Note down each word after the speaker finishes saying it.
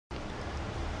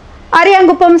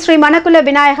அரியாங்குப்பம் ஸ்ரீ மணக்குள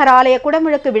விநாயகர் ஆலய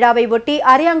குடமுழுக்கு விழாவை ஒட்டி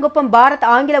அரியாங்குப்பம் பாரத்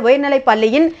ஆங்கில உயர்நிலைப்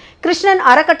பள்ளியின் கிருஷ்ணன்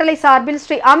அறக்கட்டளை சார்பில்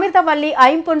ஸ்ரீ அமிர்தவல்லி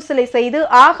ஐம்பொன் சிலை செய்து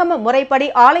ஆகம முறைப்படி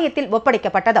ஆலயத்தில்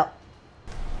ஒப்படைக்கப்பட்டது.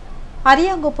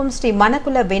 அரியாங்குப்பம் ஸ்ரீ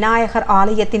மணக்குள விநாயகர்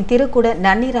ஆலயத்தின் திருக்குட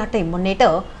நன்னீராட்டை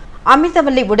முன்னிட்டு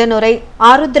அமிர்தவல்லி உடனுரை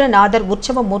ஆருத்ரநாதர்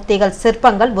உற்சவ மூர்த்திகள்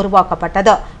சிற்பங்கள்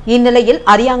உருவாக்கப்பட்டது. இந்நிலையில்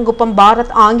அரியாங்குப்பம்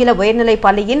பாரத் ஆங்கில உயர்நிலைப்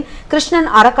பள்ளியின் கிருஷ்ணன்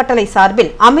அறக்கட்டளை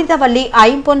சார்பில் அமிர்தவல்லி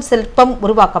ஐம்பொன் சிற்பம்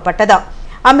உருவாக்கப்பட்டது.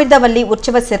 அமிர்தவல்லி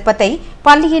உற்சவ சிற்பத்தை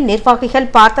பள்ளியின் நிர்வாகிகள்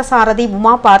பார்த்தசாரதி,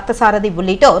 உமா பார்த்தசாரதி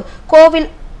உள்ளிட்டோர், கோவில்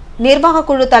நிர்வாக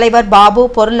குழு தலைவர் பாபு,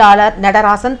 பொருளாளர்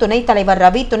நடராசன், துணைத் தலைவர்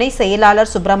ரவி, துணை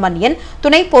செயலாளர் சுப்பிரமணியன்,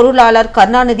 துணை பொருளாளர்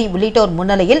கருணாநிதி உள்ளிட்டோர்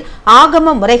முன்னிலையில்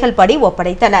ஆகம முறைகள் படி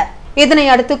ஒப்படைத்தனர்.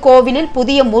 இதனையடுத்து கோவிலில்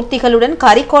புதிய மூர்த்திகளுடன்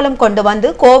கரிக்கோலம் கொண்டு வந்து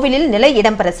கோவிலில் நிலை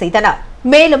இடம்பெற செய்தனர்.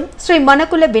 மேலும் ஸ்ரீ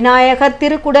மணக்குள விநாயகர்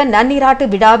திருக்குட நன்னீராட்டு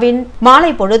விழாவின்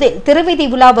மாலை பொழுதில் திருவிதி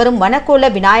உலா வரும்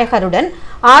மணக்குள விநாயகருடன்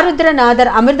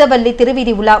ஆருத்ரநாதர் அமிர்தவல்லி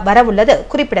திருவிதி உலா வரவுள்ளது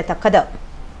குறிப்பிடத்தக்கது.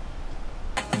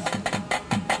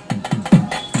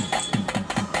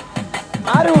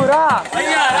 ஆரூரா